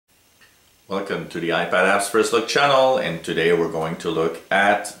Welcome to the iPad Apps First Look channel, and today we're going to look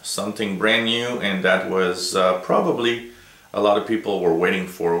at something brand new, and that was probably a lot of people were waiting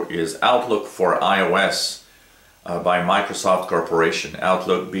for, is Outlook for iOS by Microsoft Corporation.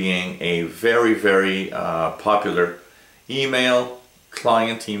 Outlook being a very popular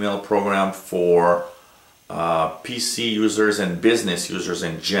client email program for PC users and business users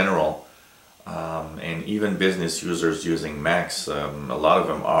in general. And even business users using Macs, a lot of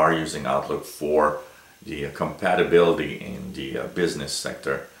them are using Outlook for the compatibility in the business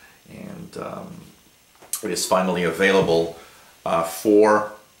sector, and it is finally available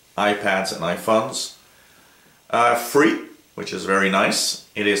for iPads and iPhones, free, which is very nice.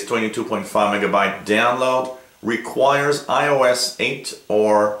 It is 22.5 megabyte download, requires iOS 8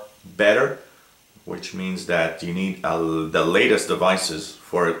 or better, which means that you need the latest devices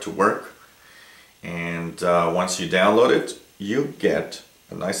for it to work. And once you download it, you get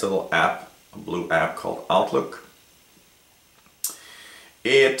a nice little app, a blue app called Outlook.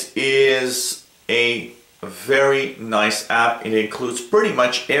 It is a very nice app. It includes pretty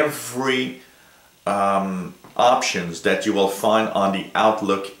much every options that you will find on the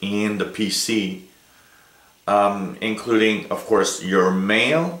Outlook in the PC, including, of course, your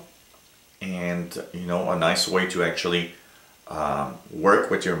mail, and a nice way to actually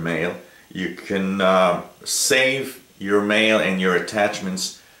work with your mail. You can save your mail and your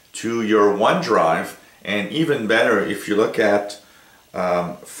attachments to your OneDrive, and even better, if you look at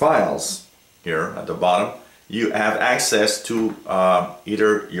files here at the bottom, you have access to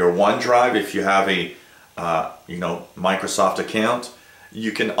either your OneDrive if you have a Microsoft account.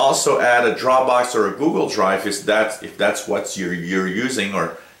 You can also add a Dropbox or a Google Drive if that's what you're using,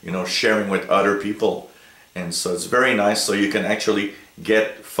 or sharing with other people. And so it's very nice, so you can actually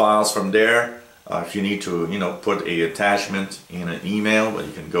get files from there. If you need to put a attachment in an email, but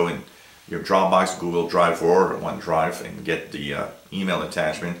you can go in your Dropbox, Google Drive, or OneDrive and get the email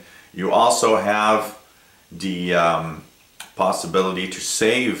attachment. You also have the possibility to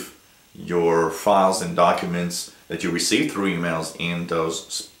save your files and documents that you receive through emails in those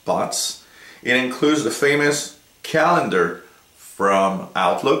spots. It includes the famous calendar from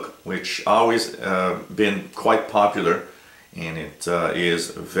Outlook, which always been quite popular, and it is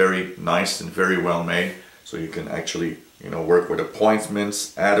very nice and very well made, so you can actually work with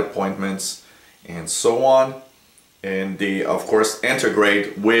appointments, add appointments, and so on. And they of course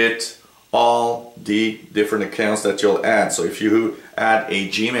integrate with all the different accounts that you'll add. So if you add a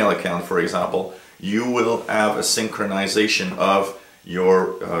Gmail account, for example, you will have a synchronization of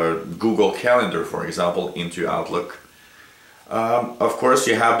your Google Calendar, for example, into Outlook. Of course,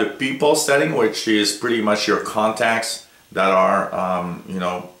 you have the people setting, which is pretty much your contacts that are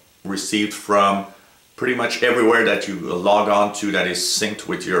received from pretty much everywhere that you log on to, that is synced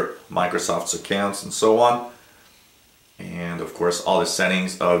with your Microsoft's accounts and so on. And of course, all the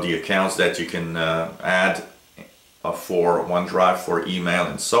settings of the accounts that you can add for OneDrive, for email,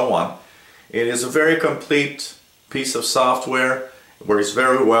 and so on. It is a very complete piece of software. It works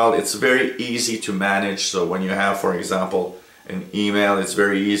very well. It's very easy to manage. So when you have, for example, an email, it's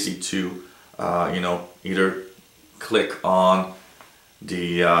very easy to either click on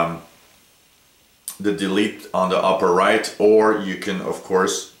the delete on the upper right, or you can of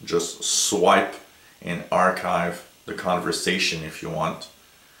course just swipe and archive the conversation if you want.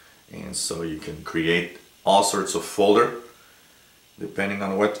 And so you can create all sorts of folder depending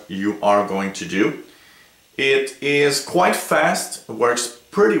on what you are going to do. It is quite fast, it works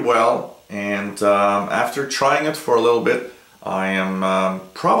pretty well, and after trying it for a little bit, I am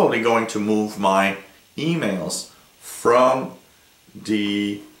probably going to move my emails from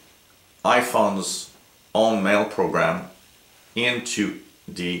the iPhone's own mail program into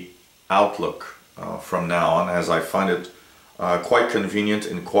the Outlook from now on, as I find it quite convenient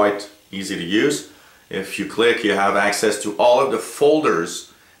and quite easy to use. If you click, you have access to all of the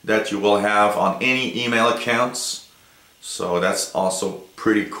folders that you will have on any email accounts, so that's also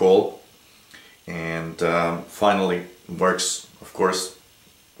pretty cool. And finally, works of course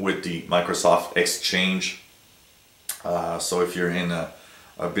with the Microsoft Exchange. So if you're in a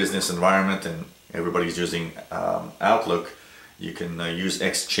business environment and everybody's using Outlook, you can use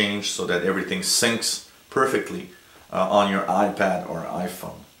Exchange so that everything syncs perfectly on your iPad or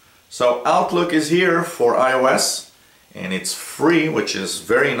iPhone. So Outlook is here for iOS, and it's free, which is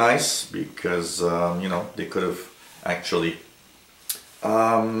very nice, because they could have actually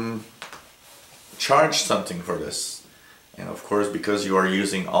charged something for this. And of course, because you are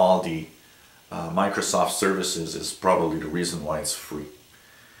using all the Microsoft services, is probably the reason why it's free.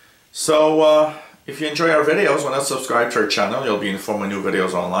 So If you enjoy our videos, why not subscribe to our channel? You'll be informed when new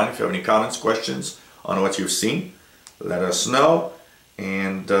videos are online. If you have any comments, questions on what you've seen, let us know.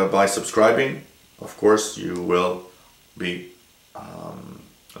 And by subscribing, of course, you will be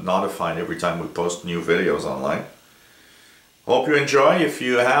notified every time we post new videos online. Hope you enjoy. If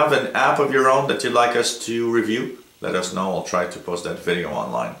you have an app of your own that you'd like us to review, let us know. I'll try to post that video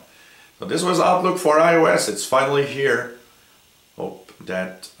online. So this was Outlook for iOS. It's finally here. Hope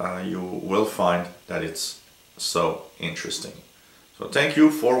that you will find that it's so interesting. So thank you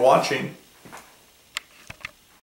for watching.